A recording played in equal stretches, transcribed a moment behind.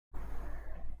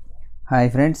Hi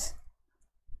friends,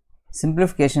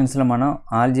 సింప్లిఫికేషన్స్లో మనం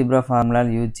algebra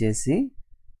ఫార్ములాలు use చేసి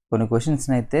కొన్ని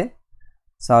క్వశ్చన్స్ని అయితే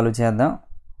సాల్వ్ చేద్దాం.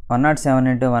 107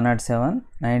 × 107,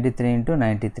 93 ×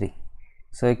 93.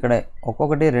 సో ఇక్కడ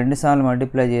ఒక్కొక్కటి 2 సార్లు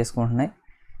మల్టిప్లై చేసుకుంటున్నాయి.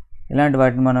 ఇలాంటి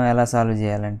వాటిని మనం ఎలా సాల్వ్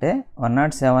చేయాలంటే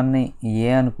 107ని ఏ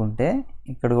అనుకుంటే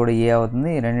ఇక్కడ కూడా ఏ అవుతుంది.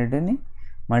 ఈ రెండింటిని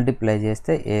మల్టిప్లై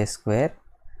చేస్తే a².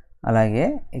 అలాగే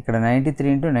ఇక్కడ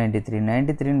 93 × 93,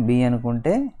 93ని b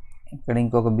అనుకుంటే ఇక్కడ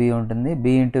ఇంకొక b ఉంటుంది. b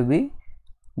 × b,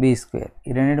 b². ఈ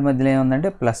రెండింటి మధ్యలో ఏముందంటే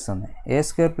ప్లస్ ఉంది. a²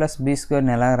 +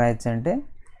 b²ని ఎలా రాయొచ్చు అంటే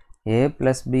a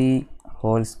 + b²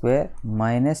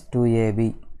 - 2ab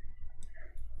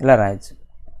ఇలా రాయొచ్చు.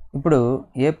 ఇప్పుడు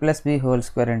a +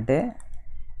 b² అంటే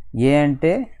a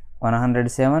అంటే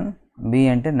 107, b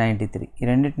అంటే 93. ఈ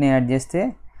రెండింటిని యాడ్ చేస్తే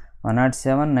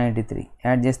 107, 93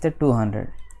 యాడ్ చేస్తే 200.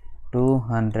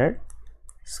 200² -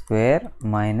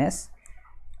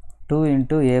 2 ×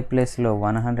 a ప్లేస్లో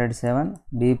 107,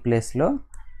 b ప్లేస్లో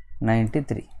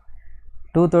 93.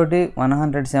 2 తోటి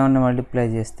 107ని మల్టిప్లై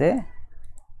చేస్తే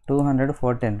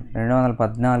 214,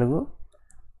 214, 93.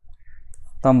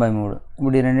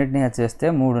 ఇప్పుడు ఈ రెండింటిని చేస్తే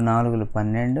 3 × 4 =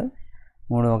 12,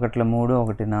 3 × 1 = 3, 1 =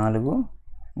 4,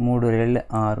 3 ×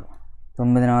 2 =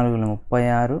 6,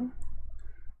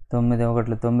 9 × 4 =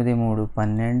 36, 9 × 1 =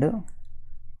 9,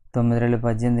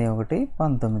 3 =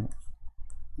 12,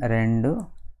 9 × 2 =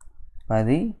 18, 1 = 19,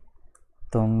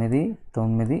 2 10, 9,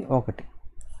 9, 1.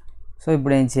 సో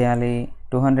ఇప్పుడు ఏం చేయాలి?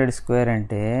 200²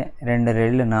 అంటే 2 × 2 =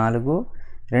 4,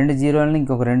 2 జీరోలని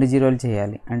ఇంకొక 2 జీరోలు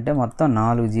చేయాలి. అంటే మొత్తం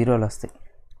 4 జీరోలు వస్తాయి.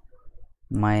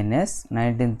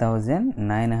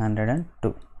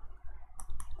 -19,902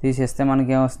 తీసేస్తే మనకి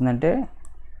ఏమొస్తుందంటే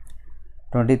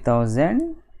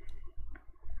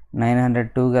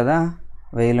 20,902 కదా.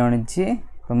 1000లో నుంచి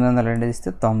 902 తీస్తే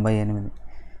 98.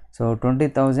 సో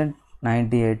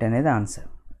 20,098 అనేది ఆన్సర్.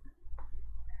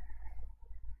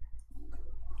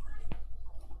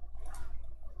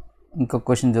 ఇంకొక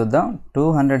క్వశ్చన్ చూద్దాం.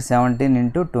 217 ×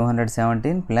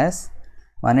 217 +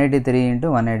 183 ×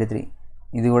 183.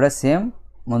 ఇది కూడా సేమ్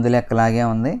ముందు లెక్కలాగే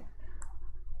ఉంది.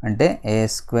 అంటే a²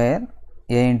 ×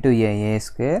 a²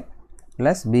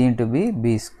 + b × b, b².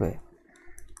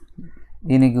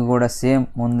 దీనికి కూడా సేమ్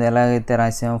ముందు ఎలాగైతే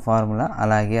రాసామో ఫార్ములా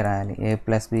అలాగే రాయాలి. a +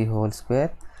 b²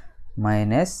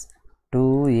 -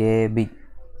 2ab.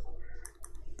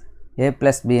 a +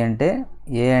 b అంటే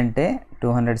a అంటే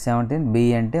 217, b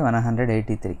అంటే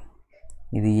 183.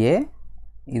 ఇది a,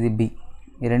 ఇది b.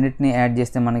 ఈ రెండింటిని యాడ్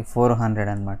చేస్తే మనకి 400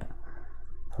 అనమాట.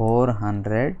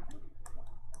 400²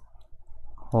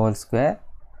 -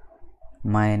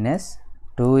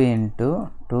 2 ×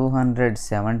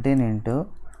 217 ×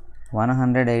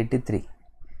 183.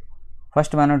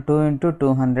 ఫస్ట్ మనం 2 ×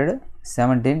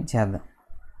 217 చేద్దాం.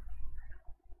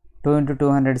 2 ×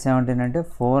 217 అంటే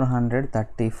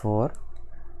 434.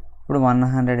 ఇప్పుడు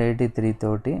 183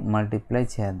 తోటి మల్టిప్లై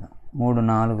చేద్దాం. 3 ×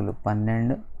 4 =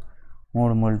 12, 3 × 3 =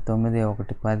 9, 1 = 10, 3 × 4 =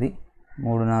 12,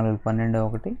 1 = 13, 8 ×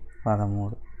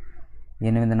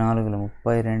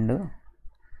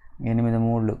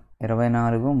 4 = 32,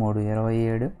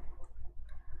 8 × 3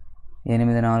 = 24, 3 = 27, 8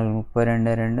 × 4 = 32,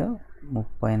 2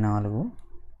 = 34.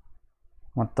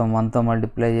 మొత్తం 1తో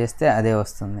మల్టిప్లై చేస్తే అదే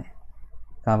వస్తుంది.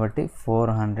 కాబట్టి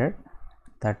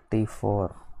 434.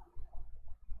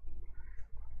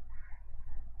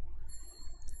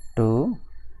 2,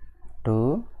 2,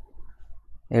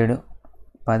 7,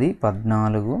 10,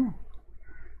 14,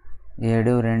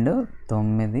 7, 2,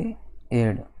 9,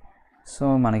 7. సో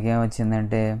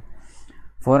మనకేమొచ్చిందంటే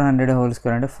 400²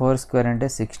 అంటే 4² అంటే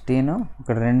 16.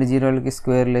 ఇక్కడ 2 జీరోలకి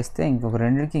స్క్వేర్లు వేస్తే ఇంకొక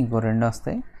 2కి ఇంకో 2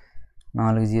 వస్తాయి.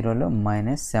 4 జీరోలు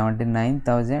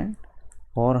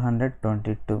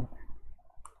 -79,422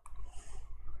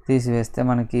 తీసివేస్తే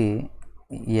మనకి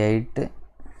 8,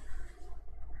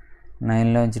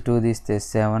 9లోంచి 2 తీస్తే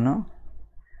 7,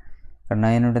 ఇక్కడ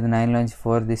 9 ఉంటుంది. 9లోంచి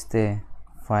 4 తీస్తే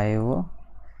 5,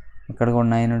 ఇక్కడ కూడా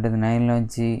 9 ఉంటుంది.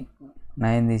 9లోంచి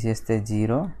 9 తీసేస్తే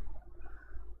 0.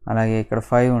 అలాగే ఇక్కడ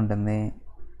 5 ఉంటుంది.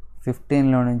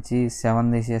 15లో నుంచి 7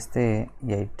 తీసేస్తే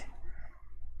 8.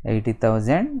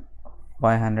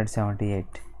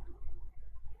 80,578.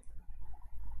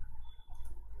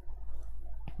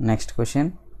 Next question.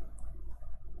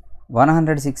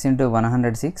 106 ×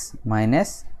 106 -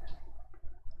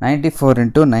 94 ×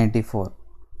 94.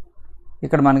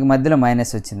 ఇక్కడ మనకి మధ్యలో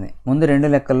మైనస్ వచ్చింది. ముందు 2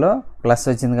 లెక్కల్లో ప్లస్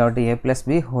వచ్చింది కాబట్టి a +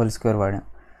 b² వాడాం.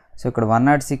 సో ఇక్కడ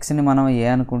 106ని మనం a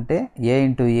అనుకుంటే a ×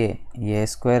 a,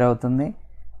 a² అవుతుంది.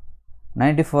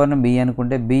 94ని b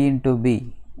అనుకుంటే b × b,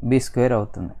 b²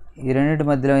 అవుతుంది. ఈ రెండింటి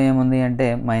మధ్యలో ఏముంది అంటే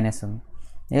మైనస్ ఉంది.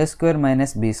 a²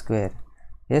 - b².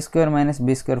 a² - b²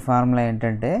 formula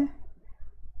ఏంటంటే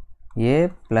a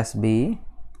 + b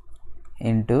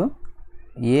into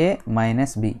A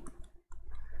minus B.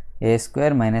 A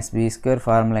square minus B square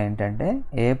formula ఏంటంటే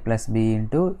ఏ ప్లస్ బి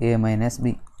ఇంటూ ఏ మైనస్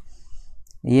బి.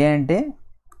 ఏ అంటే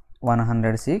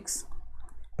 106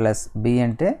 ప్లస్ బి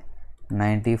అంటే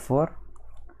 94.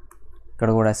 ఇక్కడ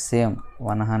కూడా సేమ్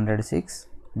 106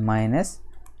 మైనస్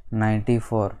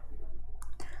 94.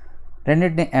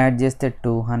 రెండింటిని యాడ్ చేస్తే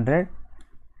 200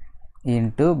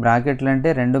 ఇంటూ బ్రాకెట్లు అంటే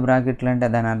 2 బ్రాకెట్లు అంటే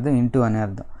దాని అర్థం ఇంటూ అని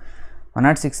అర్థం.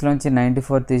 106లోంచి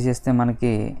 94 తీసేస్తే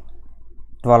మనకి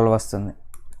 12 వస్తుంది.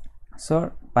 సో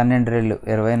 12 రెళ్ళు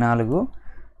 24,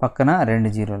 పక్కన 2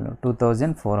 జీరోలు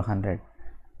 2400.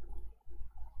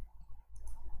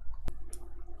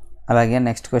 అలాగే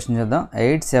నెక్స్ట్ క్వశ్చన్ చూద్దాం.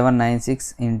 8796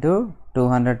 ఇంటూ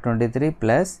 223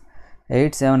 ప్లస్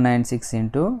 8796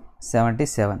 ఇంటూ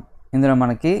 77. ఇందులో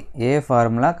మనకి ఏ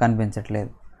ఫార్ములా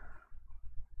కనిపించట్లేదు.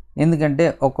 ఎందుకంటే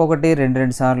ఒక్కొక్కటి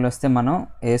 2 సార్లు వస్తే మనం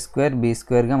ఏ స్క్వేర్ బి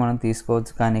స్క్వేర్గా మనం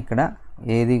తీసుకోవచ్చు, కానీ ఇక్కడ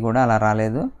ఏది కూడా అలా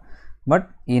రాలేదు. బట్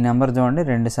ఈ నెంబర్ చూడండి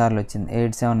 2 సార్లు వచ్చింది.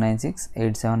 8796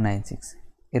 8796.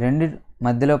 ఈ రెండు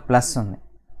మధ్యలో ప్లస్ ఉంది.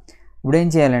 ఇప్పుడు ఏం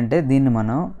చేయాలంటే దీన్ని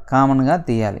మనం కామన్గా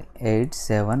తీయాలి.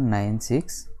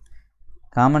 8796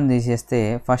 కామన్ తీసేస్తే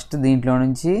ఫస్ట్ దీంట్లో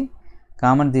నుంచి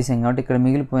కామన్ తీసాం కాబట్టి ఇక్కడ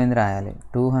మిగిలిపోయింది రాయాలి.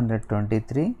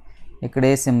 223 ఇక్కడ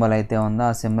ఏ సింబల్ అయితే ఉందో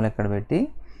ఆ సింబల్ ఇక్కడ పెట్టి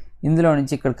ఇందులో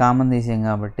నుంచి ఇక్కడ కామన్ తీసాం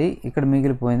కాబట్టి ఇక్కడ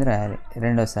మిగిలిపోయింది రాయాలి.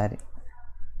 రెండోసారి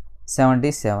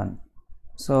 77.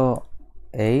 సో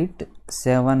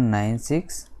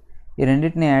 8796 ఈ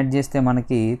రెండింటిని యాడ్ చేస్తే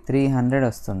మనకి 300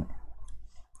 వస్తుంది.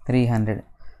 300.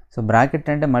 సో బ్రాకెట్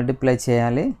అంటే మల్టిప్లై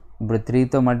చేయాలి. ఇప్పుడు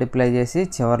 3తో మల్టిప్లై చేసి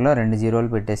చివరిలో 2 జీరోలు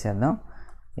పెట్టేసేద్దాం.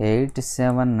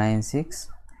 8796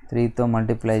 3తో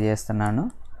మల్టిప్లై చేస్తున్నాను.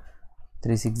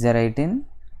 3 6 18,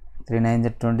 3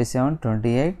 9 27,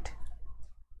 28,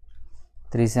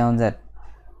 3 7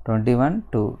 21,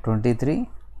 2 23,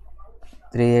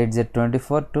 3 8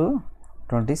 24, 2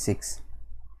 26.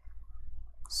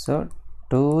 సో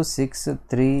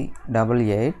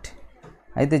 26388.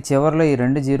 అయితే చివరిలో ఈ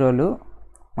 2 జీరోలు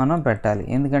మనం పెట్టాలి,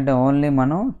 ఎందుకంటే ఓన్లీ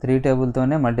మనం 3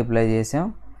 టేబుల్తోనే మల్టిప్లై చేసాం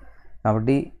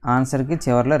కాబట్టి ఆన్సర్కి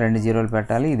చివరిలో 2 జీరోలు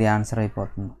పెట్టాలి. ఇది ఆన్సర్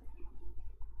అయిపోతుంది.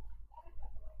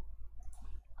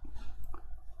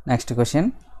 Next question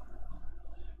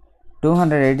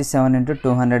 287 into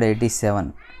 287.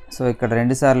 సో ఇక్కడ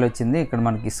 2 సార్లు వచ్చింది, ఇక్కడ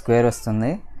మనకి స్క్వేర్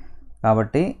వస్తుంది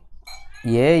కాబట్టి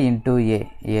ఏ ఇంటూ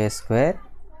ఏ స్క్వేర్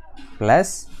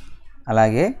ప్లస్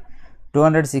అలాగే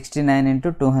 269 ఇంటూ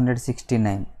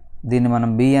 269. దీన్ని మనం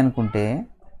బి అనుకుంటే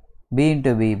బి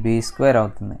ఇంటూ బి స్క్వేర్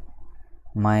అవుతుంది.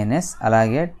 మైనస్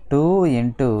అలాగే 2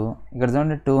 ఇంటూ ఇక్కడ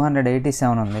చూడండి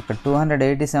 287 ఉంది. ఇక్కడ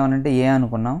 287 అంటే ఏ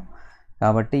అనుకున్నాం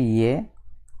కాబట్టి ఏ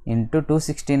ఇంటూ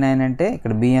 269 అంటే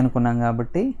ఇక్కడ బి అనుకున్నాం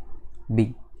కాబట్టి బి.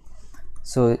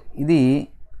 సో ఇది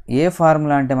ఏ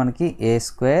ఫార్ములా అంటే మనకి ఏ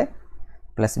square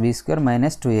plus B square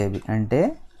minus 2ab అంటే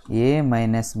ఏ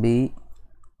మైనస్ బి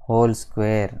హోల్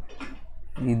స్క్వేర్.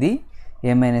 ఇది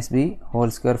ఏ minus B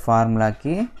whole square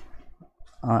ఫార్ములాకి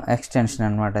extension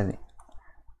అనమాట అది.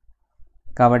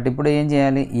 కాబట్టి ఇప్పుడు ఏం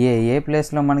చేయాలి, ఏ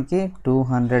ప్లేస్లో మనకి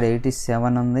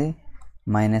 287 ఉంది,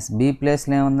 మైనస్ బి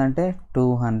ప్లేస్లో ఏముందంటే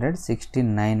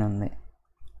 269 ఉంది.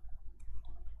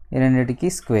 ఈ రెండింటికి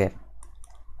స్క్వేర్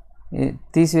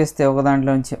తీసివేస్తే ఒక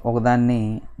దాంట్లో నుంచి ఒకదాన్ని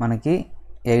మనకి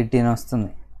 18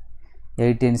 వస్తుంది.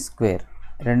 18 స్క్వేర్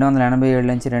 287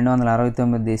 నుంచి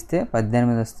 269 తీస్తే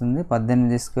 18 వస్తుంది.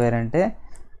 18 స్క్వేర్ అంటే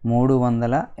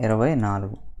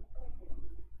 324.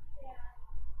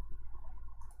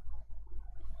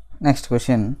 Next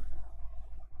question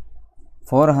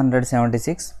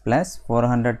 476 plus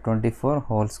 424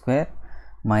 whole square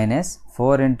minus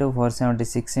 4 into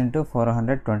 476 into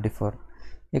 424.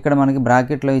 ఇక్కడ మనకి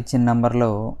బ్రాకెట్లో ఇచ్చిన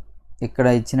నెంబర్లో ఇక్కడ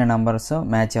ఇచ్చిన నెంబర్స్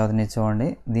మ్యాచ్ అవుతుంది చూడండి.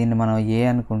 దీన్ని మనం ఏ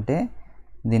అనుకుంటే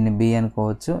దీన్ని బి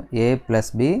అనుకోవచ్చు. ఏ ప్లస్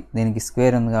బి దీనికి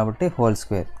స్క్వేర్ ఉంది కాబట్టి హోల్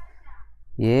స్క్వేర్.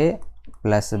 ఏ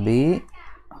plus B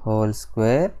whole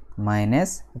square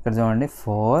minus ఇక్కడ చూడండి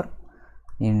 4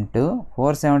 ఇంటూ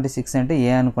 476 అంటే ఏ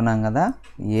అనుకున్నాం కదా,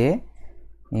 ఏ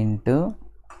ఇంటూ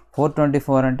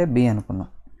 424 అంటే బి అనుకున్నాం.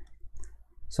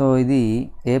 సో ఇది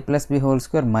ఏ plus B whole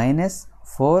square minus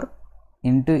 4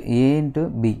 into ఏ ఇంటూ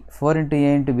బి. 4 ఇంటూ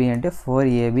ఏ ఇంటూ బి అంటే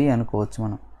 4ab అనుకోవచ్చు.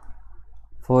 మనం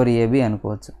 4ab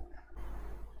అనుకోవచ్చు.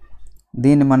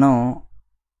 దీన్ని మనం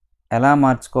ఎలా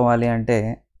మార్చుకోవాలి అంటే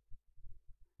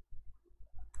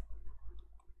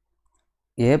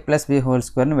ఏ ప్లస్ బి హోల్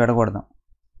స్క్వేర్ని విడగొడదాం.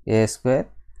 ఏ square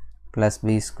plus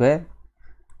B square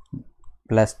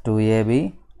plus 2ab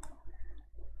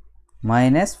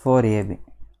minus 4ab.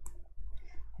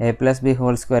 ఏ ప్లస్ బి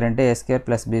హోల్ స్క్వేర్ అంటే ఏ square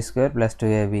plus B square plus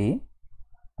 2ab.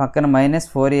 పక్కన మైనస్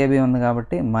 4ab ఉంది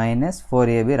కాబట్టి మైనస్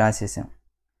 4ab రాసేసాం.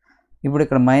 ఇప్పుడు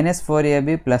ఇక్కడ -4ab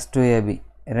 + 2ab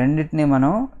రెండింటిని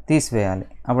మనం తీసివేయాలి.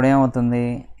 అప్పుడు ఏమవుతుంది?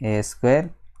 a²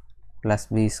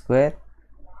 + b²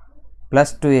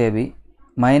 + 2ab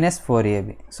 -4ab.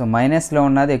 So మైనస్లో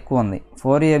ఉన్నది ఎక్కువ ఉంది.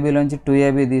 4abలోంచి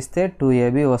 2ab తీస్తే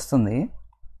 2ab వస్తుంది.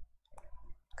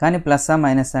 కానీ ప్లస్సా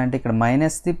మైనస్ అంటే ఇక్కడ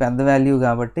మైనస్ది పెద్ద వాల్యూ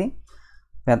కాబట్టి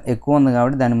ఎక్కువ ఉంది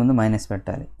కాబట్టి దాని ముందు మైనస్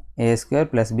పెట్టాలి. a² +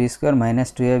 b² -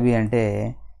 2ab అంటే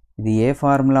ఇది ఏ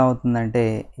ఫార్ములా అవుతుందంటే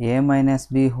a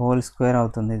 - b హోల్ స్క్వేర్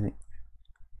అవుతుంది. ఇది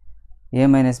a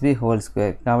 - b హోల్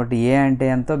స్క్వేర్ కాబట్టి a అంటే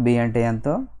ఎంతో b అంటే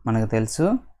ఎంతో మనకు తెలుసు.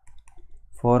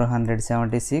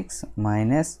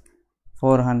 476 -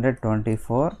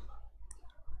 424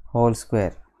 హోల్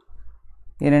స్క్వేర్.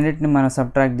 ఈ రెండింటిని మనం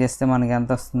సబ్ట్రాక్ట్ చేస్తే మనకి ఎంత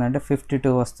వస్తుందంటే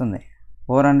 52 వస్తుంది.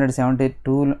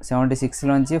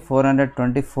 476లోంచి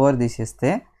 424 తీసేస్తే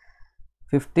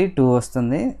 52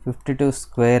 వస్తుంది. 52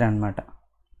 స్క్వేర్ అనమాట.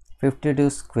 52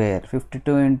 square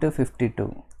 52 × 52.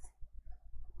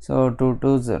 So 2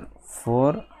 2s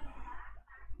 4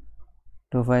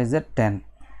 2 5s 10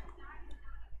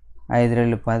 5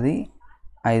 2 10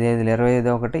 5 5 25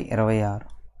 1 26.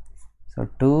 So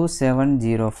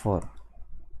 2704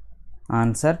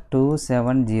 answer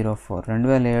 2704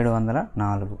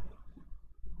 2704.